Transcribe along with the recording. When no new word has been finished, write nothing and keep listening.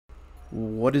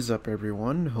What is up,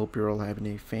 everyone? Hope you're all having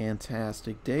a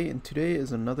fantastic day, and today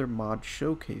is another mod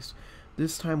showcase.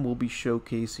 This time we'll be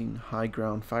showcasing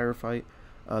Highground Firefight.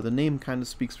 The name kind of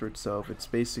speaks for itself. It's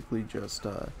basically just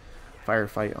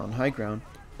firefight on high ground,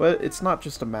 but it's not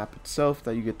just a map itself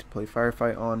that you get to play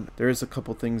firefight on. There is a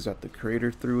couple things that the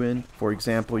creator threw in. For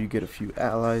example, you get a few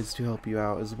allies to help you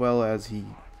out, as well as he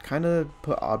kind of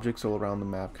put objects all around the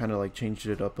map, kind of like changed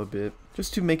it up a bit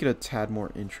just to make it a tad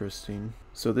more interesting.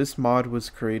 So this mod was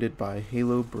created by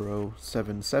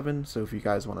HaloBro77, so if you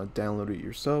guys want to download it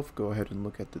yourself, go ahead and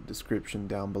look at the description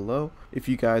down below. If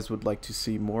you guys would like to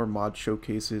see more mod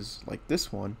showcases like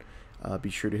this one, be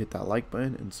sure to hit that like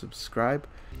button and subscribe.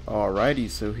 Alrighty,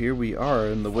 so here we are,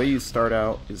 and the way you start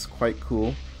out is quite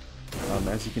cool.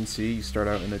 As you can see, you start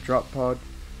out in a drop pod.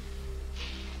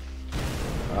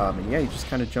 And yeah, you just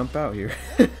kind of jump out here.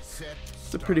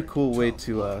 It's a pretty cool way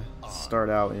to start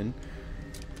out in.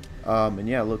 And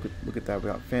yeah, look at that. We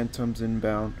got phantoms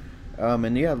inbound.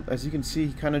 And yeah, as you can see,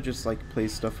 he kind of just like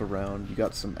plays stuff around. You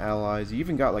got some allies. You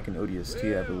even got like an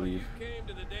ODST, I believe.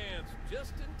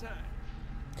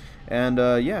 And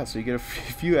yeah, so you get a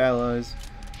few allies.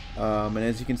 And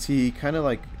as you can see, he kind of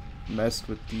like messed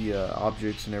with the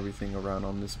objects and everything around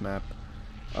on this map.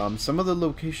 Some of the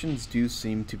locations do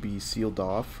seem to be sealed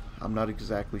off. I'm not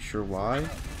exactly sure why.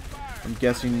 I'm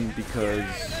guessing because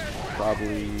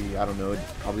probably, I don't know, it'd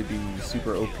probably be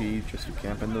super OP just to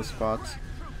camp in those spots.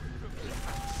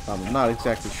 I'm not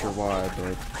exactly sure why,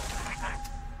 but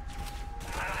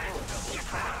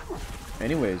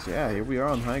anyways, yeah, here we are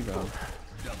on high ground.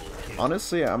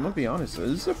 Honestly, I'm gonna be honest, this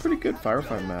is a pretty good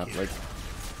firefight map. Like,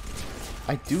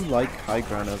 I do like high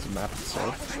ground as a map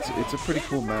itself. It's a pretty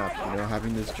cool map, you know,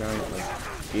 having this giant like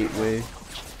gateway.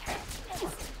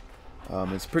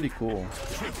 It's pretty cool.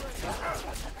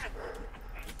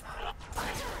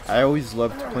 I always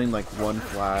loved playing like one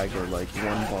flag or like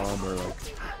one bomb, or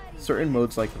like certain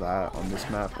modes like that on this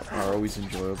map are always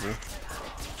enjoyable.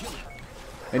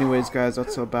 Anyways, guys,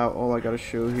 that's about all I gotta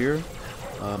show here.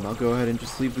 I'll go ahead and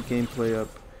just leave the gameplay up,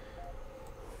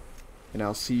 and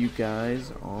I'll see you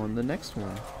guys on the next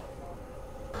one.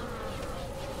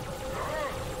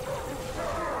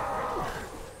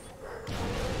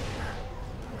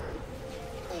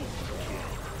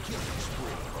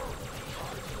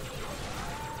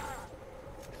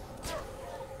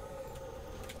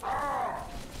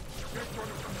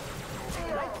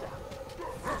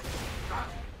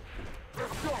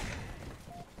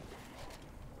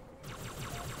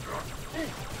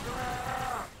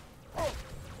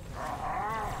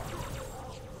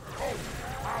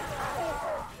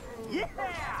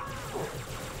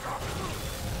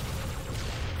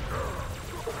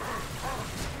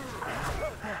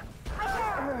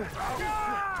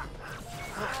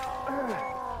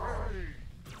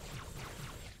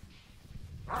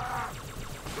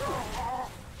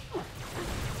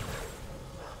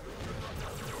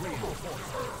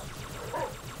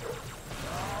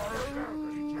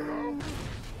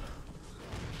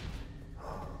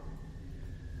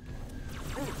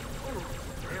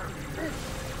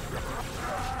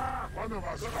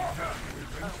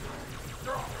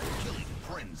 Killing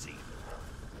frenzy.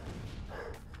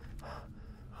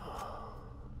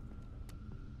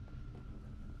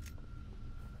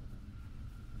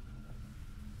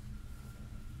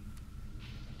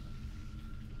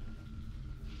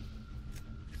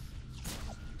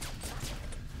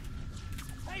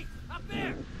 Hey, up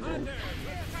there! Under!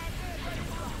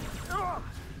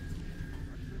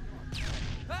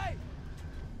 Hey!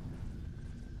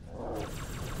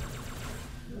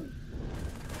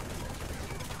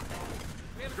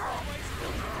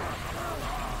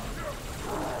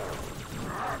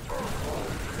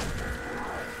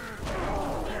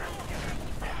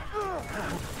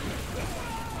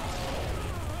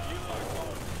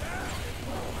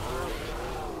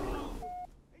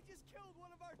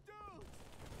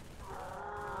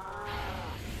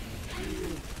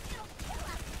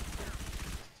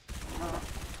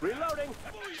 Reloading!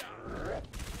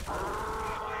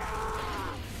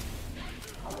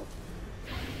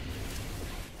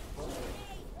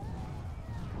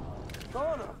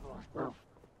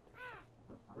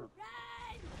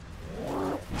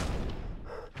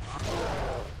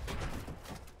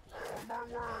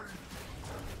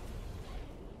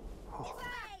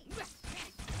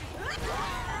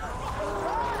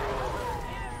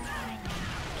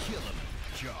 Kill him,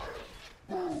 Jar.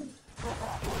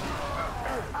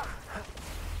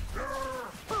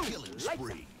 Killing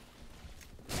spree.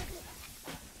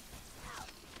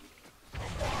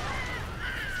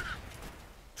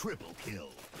 Triple kill.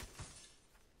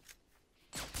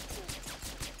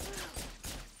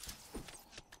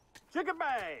 Chicken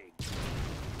bang!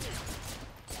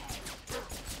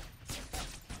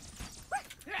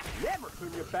 Never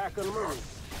turn your back on the move.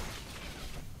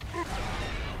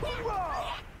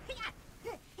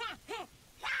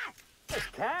 A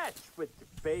catch with the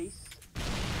face.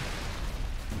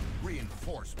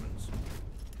 Reinforcements.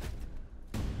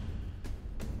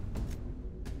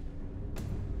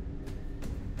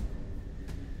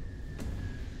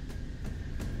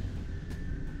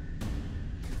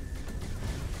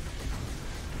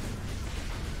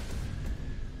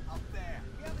 Up there!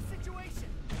 We have a situation!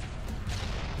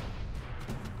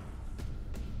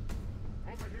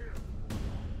 Over here.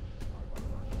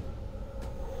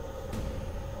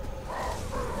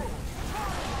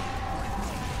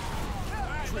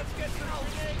 Alright, let's get some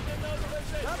grenades in those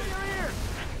positions! Cover your ears!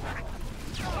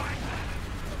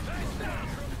 Nice down!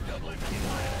 Double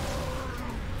kill.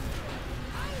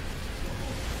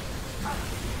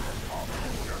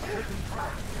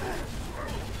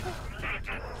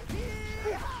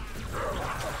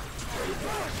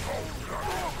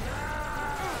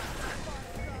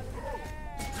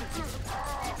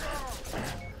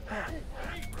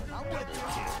 I'm with you!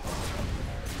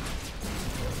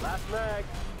 Last mag.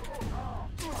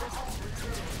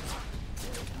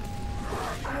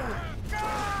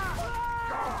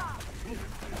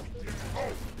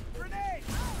 Grenade!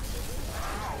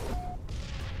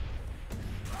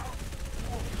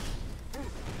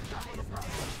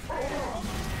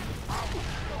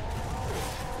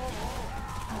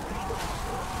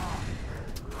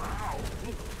 We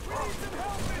need some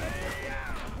help in here!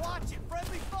 Watch it!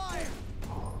 Friendly fire!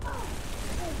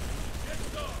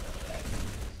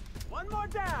 One more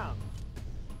down.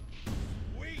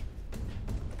 Sweet!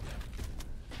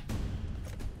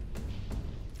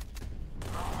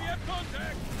 We have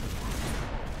contact!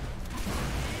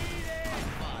 Eat it!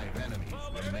 5 enemies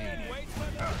Follow it in, remaining. wait for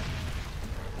them!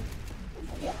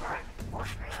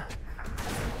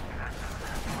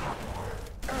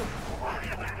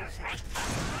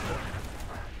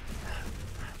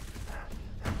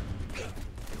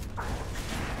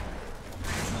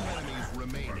 Two enemies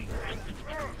remaining.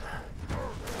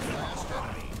 Last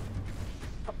enemy.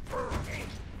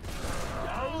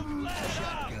 Don't let it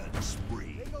up! Shotgun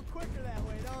spree. They go quicker that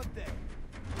way, don't they?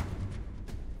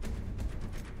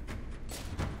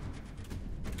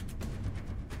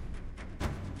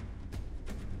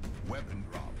 Weapon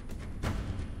drop.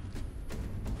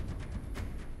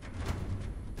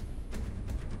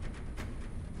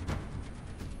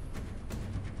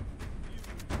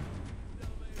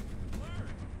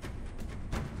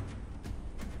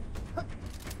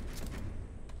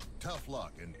 Tough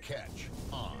luck and catch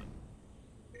on.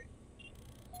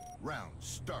 Round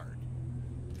start.